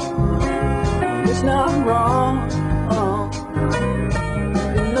 it's not wrong.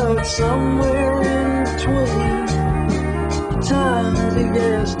 You know it's somewhere in between the times of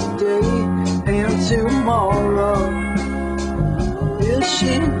yesterday and tomorrow. Will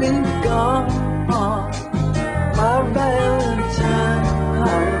she be gone? My Valentine,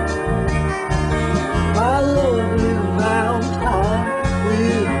 my lovely Valentine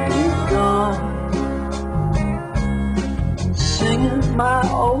will be gone. Singing my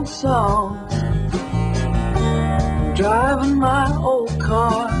old songs, driving my old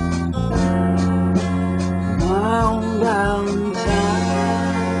car, my own Valentine.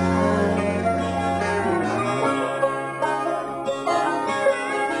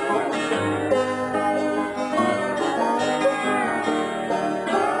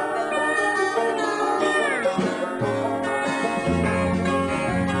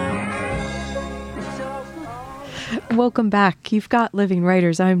 Welcome back. You've got Living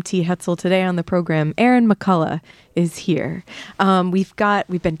Writers. I'm T. Hetzel. Today on the program, Aaron McCullough is here. We've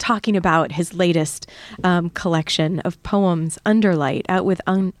been talking about his latest collection of poems, Underlight, out with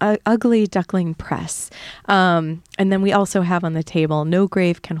Ugly Duckling Press. And then we also have on the table No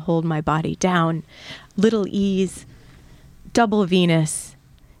Grave Can Hold My Body Down, Little Ease, Double Venus,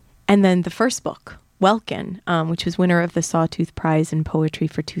 and then the first book, Welkin, which was winner of the Sawtooth Prize in Poetry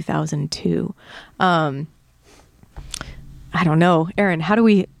for 2002. I don't know, Aaron, what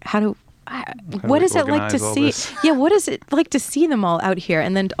is it like to see? This? Yeah, what is it like to see them all out here?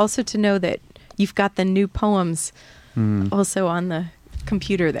 And then also to know that you've got the new poems also on the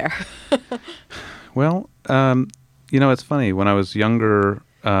computer there? Well, it's funny. When I was younger,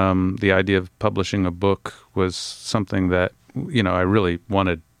 the idea of publishing a book was something that, I really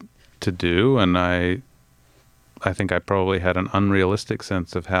wanted to do. And I think I probably had an unrealistic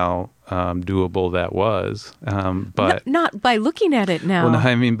sense of how doable that was. But not by looking at it now. Well, no,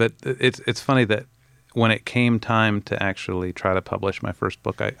 I mean, but it's funny that when it came time to actually try to publish my first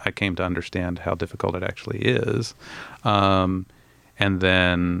book, I came to understand how difficult it actually is. And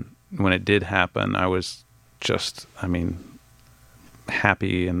then when it did happen, I was just,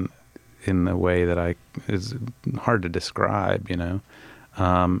 happy in the way that is hard to describe,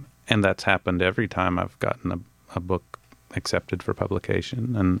 and that's happened every time I've gotten a book accepted for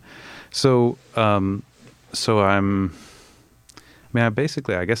publication. And so I'm, I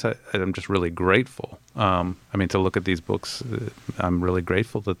guess I'm just really grateful. To look at these books, I'm really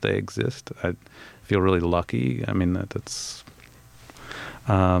grateful that they exist. I feel really lucky. That's,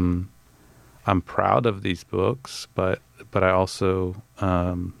 I'm proud of these books, but I also,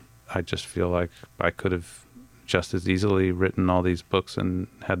 I just feel like I could have just as easily written all these books and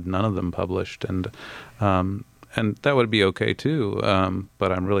had none of them published. And that would be okay too.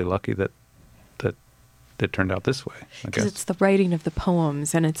 But I'm really lucky that it turned out this way, I guess. Because it's the writing of the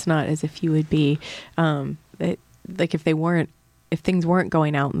poems, and it's not as if you would be, like if things weren't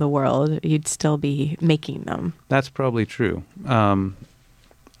going out in the world, you'd still be making them. That's probably true.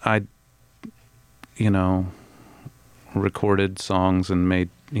 I recorded songs and made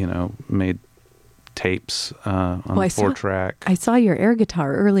tapes on 4-track. I saw your air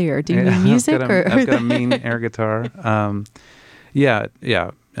guitar earlier. Do you mean music? I've got a mean air guitar.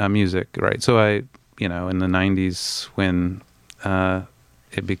 Music, right. So I, in the 90s when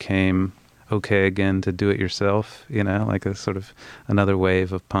it became okay again to do it yourself, like a sort of another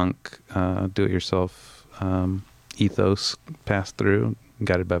wave of punk, do-it-yourself ethos passed through,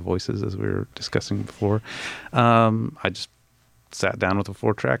 guided by voices, as we were discussing before. I just sat down with a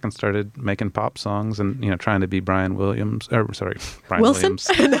 4-track and started making pop songs and, trying to be Brian Williams. Brian Wilson?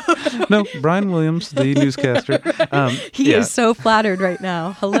 Williams. No, Brian Williams, the newscaster. He is so flattered right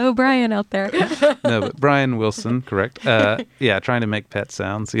now. Hello, Brian out there. No, but Brian Wilson, correct. Trying to make pet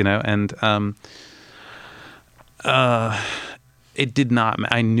sounds, and it did not.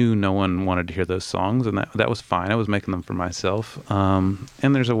 I knew no one wanted to hear those songs, and that was fine. I was making them for myself. And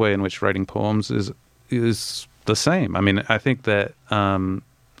there's a way in which writing poems is the same. I think that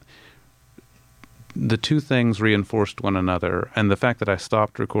the two things reinforced one another, and the fact that I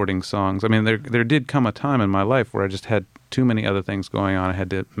stopped recording songs. There did come a time in my life where I just had too many other things going on. I had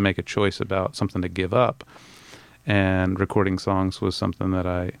to make a choice about something to give up, and recording songs was something that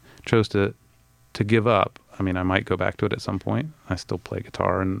I chose to give up. I might go back to it at some point. I still play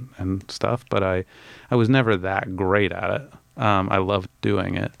guitar and stuff, but I was never that great at it. I loved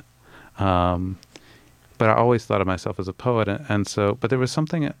doing it. But I always thought of myself as a poet. But there was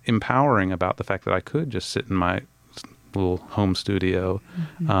something empowering about the fact that I could just sit in my little home studio.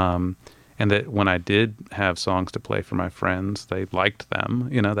 Mm-hmm. And that when I did have songs to play for my friends, they liked them.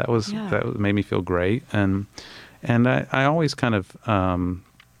 That made me feel great. And I always kind of,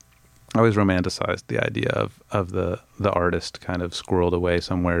 I always romanticized the idea of the artist kind of squirreled away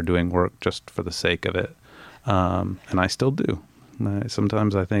somewhere doing work just for the sake of it. And I still do.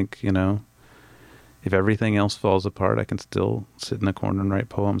 Sometimes I think, if everything else falls apart, I can still sit in a corner and write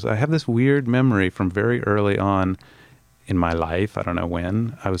poems. I have this weird memory from very early on in my life. I don't know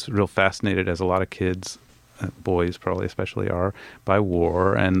when. I was real fascinated, as a lot of kids, boys probably especially are, by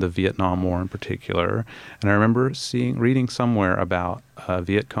war and the Vietnam War in particular. And I remember reading somewhere about a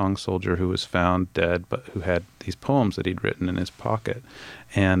Viet Cong soldier who was found dead, but who had these poems that he'd written in his pocket.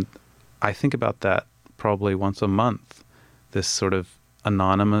 And I think about that probably once a month, this sort of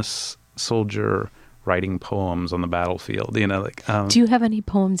anonymous soldier writing poems on the battlefield, Do you have any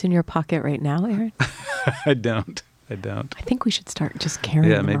poems in your pocket right now, Aaron? I don't. I think we should start just carrying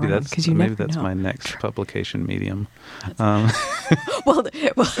them maybe around, because you never that's know. my next publication medium. Well,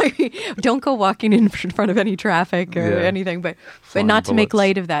 don't go walking in front of any traffic or anything, but not to make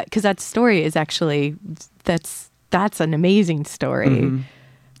light of that, because that story is actually that's an amazing story.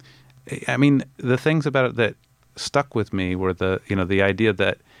 Mm-hmm. The things about it that stuck with me were the idea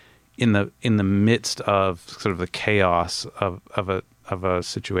that in the midst of sort of the chaos of a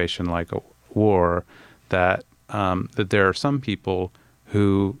situation like a war, that there are some people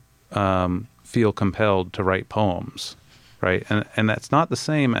who feel compelled to write poems, right? And that's not the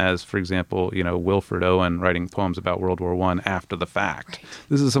same as, for example, Wilfred Owen writing poems about World War I after the fact. Right.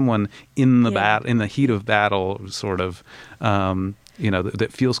 This is someone in the in the heat of battle, sort of, that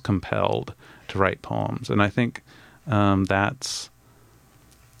feels compelled to write poems. And I think that's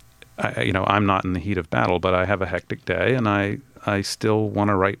I'm not in the heat of battle, but I have a hectic day, and I still want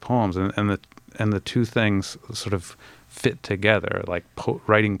to write poems, and the two things sort of fit together. Like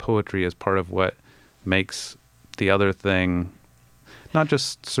writing poetry is part of what makes the other thing not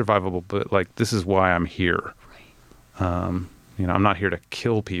just survivable, but like this is why I'm here. Right. I'm not here to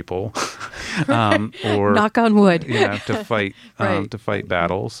kill people, or knock on wood, to fight to fight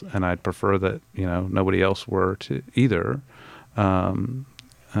battles, and I'd prefer that nobody else were to either. And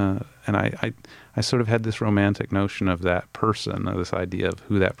I sort of had this romantic notion of that person, of this idea of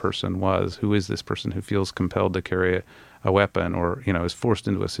who that person was. Who is this person who feels compelled to carry a weapon, or is forced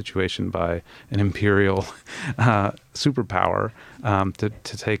into a situation by an imperial superpower to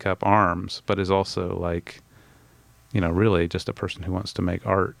take up arms, but is also like, really just a person who wants to make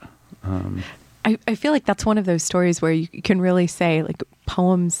art. I feel like that's one of those stories where you can really say, like,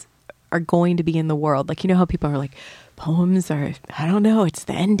 poems are going to be in the world. Like, how people are like, poems are, I don't know, it's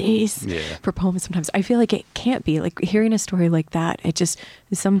the end days for poems sometimes. I feel like it can't be. Like, hearing a story like that, it just,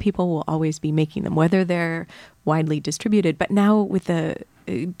 some people will always be making them, whether they're widely distributed. But now with the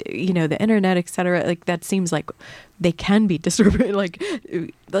internet, et cetera, like, that seems like they can be distributed. Like,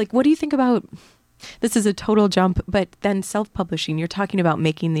 what do you think about, this is a total jump, but then self-publishing, you're talking about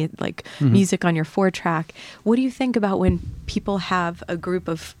making the music on your 4-track. What do you think about when people have a group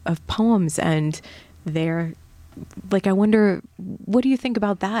of poems and they're like, I wonder, what do you think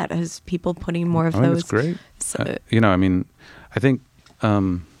about that as people putting more of those? That's great. I think,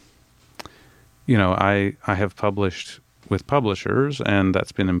 I have published with publishers, and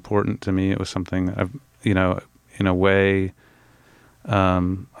that's been important to me. It was something that I've, in a way,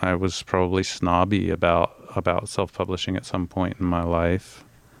 I was probably snobby about self-publishing at some point in my life.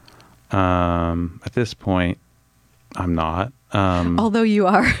 At this point, I'm not. Although you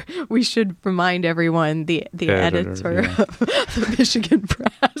are, we should remind everyone, the editor of the Michigan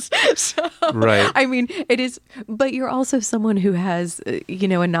Press. So, right. I mean, it is, but you're also someone who has, a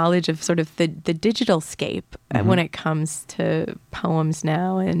knowledge of sort of the digital scape when it comes to poems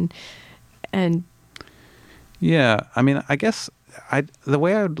now, and. Yeah, I mean, I guess the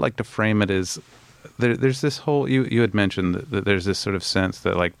way I would like to frame it is there's this whole, you had mentioned that there's this sort of sense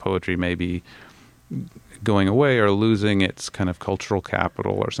that like poetry may be going away or losing its kind of cultural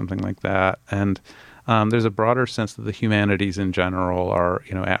capital or something like that. And there's a broader sense that the humanities in general are,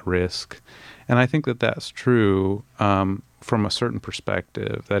 at risk. And I think that that's true from a certain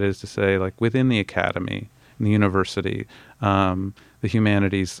perspective. That is to say, like within the academy, in the university, the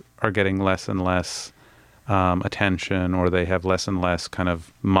humanities are getting less and less attention, or they have less and less kind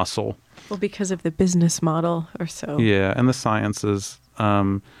of muscle. Well, because of the business model or so. Yeah, and the sciences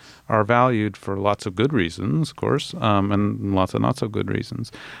are valued for lots of good reasons, of course, and lots of not so good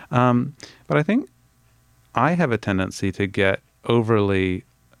reasons. But I think I have a tendency to get overly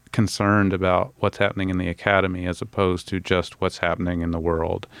concerned about what's happening in the academy as opposed to just what's happening in the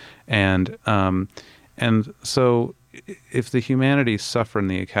world. And so if the humanities suffer in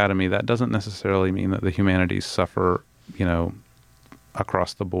the academy, that doesn't necessarily mean that the humanities suffer,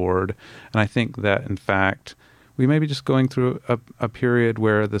 across the board. And I think that, in fact, we may be just going through a period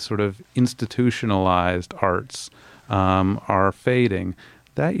where the sort of institutionalized arts are fading.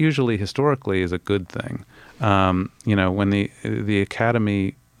 That usually, historically, is a good thing. When the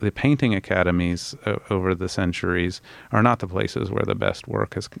academy, the painting academies over the centuries are not the places where the best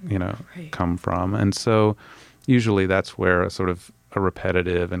work has, come from. And so usually that's where a sort of a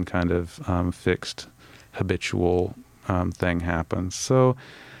repetitive and kind of fixed, habitual thing happens. So,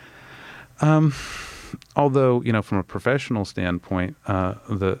 although, from a professional standpoint,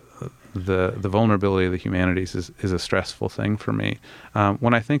 the vulnerability of the humanities is a stressful thing for me.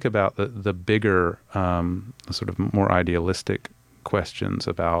 When I think about the bigger, sort of more idealistic questions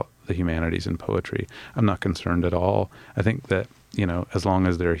about the humanities and poetry, I'm not concerned at all. I think that, as long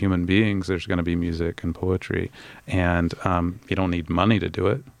as there are human beings, there's going to be music and poetry, and you don't need money to do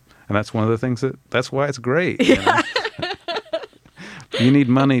it. And that's one of the things that's why it's great. You need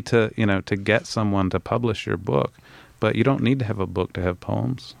money to get someone to publish your book, but you don't need to have a book to have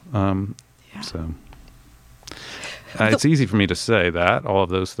poems. So it's easy for me to say that, all of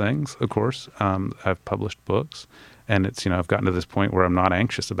those things, of course. I've published books, and it's, I've gotten to this point where I'm not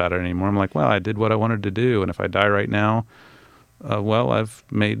anxious about it anymore. I'm like, well, I did what I wanted to do, and if I die right now, I've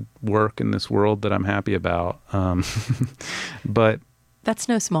made work in this world that I'm happy about. But that's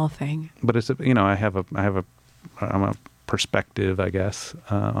no small thing. But it's I'm a perspective, I guess,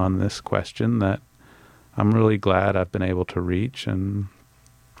 on this question that I'm really glad I've been able to reach. And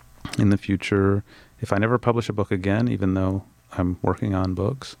in the future, if I never publish a book again, even though I'm working on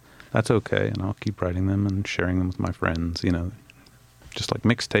books, that's okay, and I'll keep writing them and sharing them with my friends. just like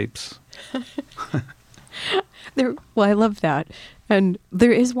mixtapes. Well, I love that. And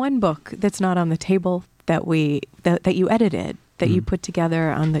there is one book that's not on the table that you edited, that you put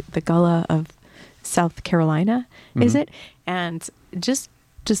together on the Gullah of South Carolina, is it? And just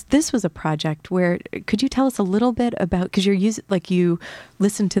this was a project where, could you tell us a little bit about, because you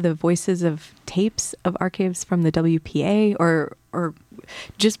listen to the voices of tapes of archives from the WPA, or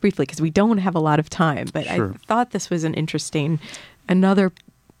just briefly, because we don't have a lot of time, but Sure. I thought this was an interesting,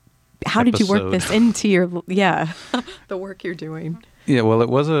 how did you work this into your, the work you're doing? Yeah, well, it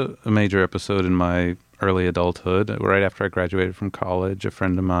was a major episode in my early adulthood. Right after I graduated from college, a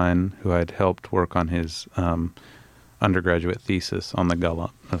friend of mine who I'd helped work on his undergraduate thesis on the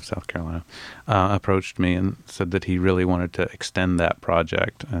Gullah of South Carolina approached me and said that he really wanted to extend that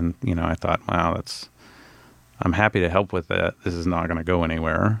project. And, I thought, wow, I'm happy to help with that. This is not going to go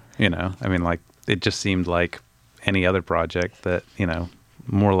anywhere, it just seemed like any other project that,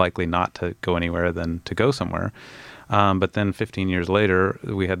 more likely not to go anywhere than to go somewhere. But then 15 years later,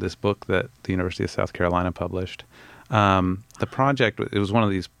 we had this book that the University of South Carolina published. The project, it was one of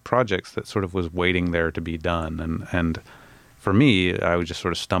these projects that sort of was waiting there to be done. And for me, I just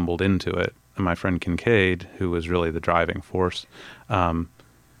sort of stumbled into it. And my friend Kincaid, who was really the driving force,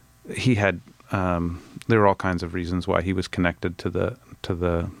 he had, there were all kinds of reasons why he was connected to the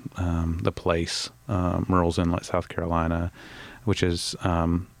place, Murrells Inlet, South Carolina, which is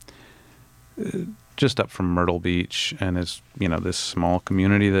just up from Myrtle Beach, and is this small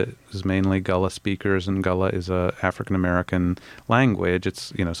community that is mainly Gullah speakers, and Gullah is a African American language.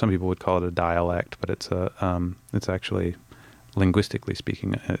 It's some people would call it a dialect, but it's actually, linguistically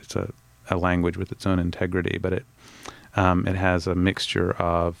speaking, it's a language with its own integrity. But it has a mixture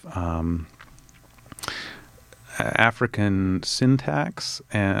of African syntax,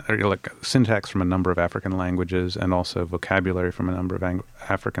 syntax from a number of African languages, and also vocabulary from a number of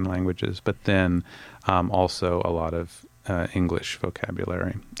African languages, but then also a lot of English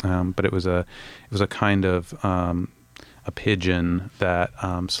vocabulary. But it was a kind of a pidgin that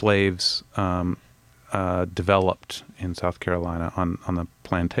slaves developed in South Carolina on the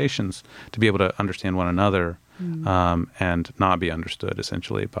plantations to be able to understand one another and not be understood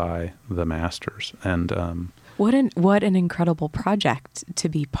essentially by the masters. And what an incredible project to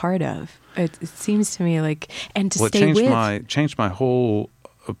be part of. It seems to me like, and to stay with. Changed my whole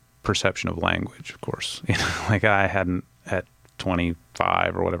perception of language, of course. Like I hadn't, at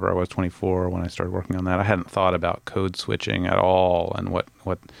 25 or whatever I was, 24 when I started working on that, I hadn't thought about code switching at all, and what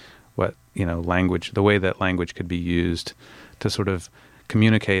language, the way that language could be used to sort of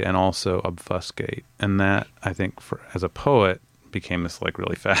communicate and also obfuscate. And that, I think, as a poet, became this like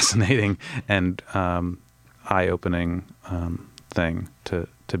really fascinating and eye-opening thing to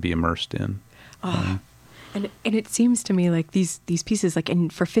be immersed in. And it seems to me like these pieces, like,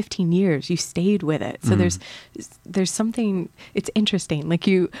 and for 15 years you stayed with it. So there's something, it's interesting. Like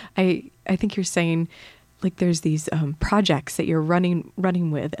I think you're saying, like, there's these projects that you're running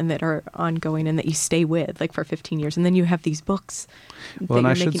with and that are ongoing and that you stay with, like, for 15 years, and then you have these books that you're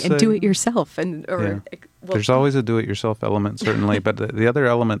making and do it yourself. There's always a do-it-yourself element, certainly, but the other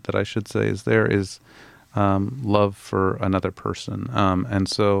element that I should say is there is love for another person. And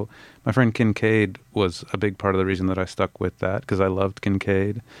so my friend Kincaid was a big part of the reason that I stuck with that, because I loved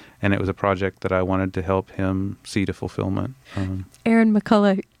Kincaid, and it was a project that I wanted to help him see to fulfillment. Aaron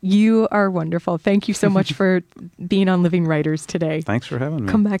McCullough, you are wonderful. Thank you so much for being on Living Writers today. Thanks for having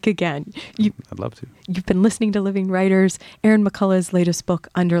me. Come back again. I'd love to. You've been listening to Living Writers, Aaron McCullough's latest book,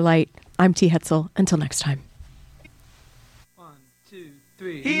 Underlight. I'm T. Hetzel. Until next time. 1, 2,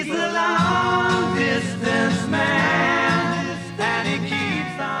 3. He's a long distance man, and he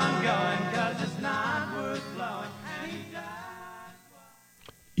keeps on going 'cause it's not worth blowing.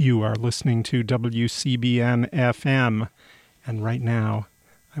 You are listening to WCBN FM, and right now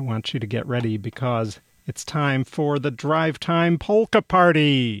I want you to get ready because it's time for the Drive Time Polka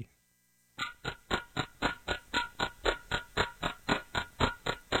Party.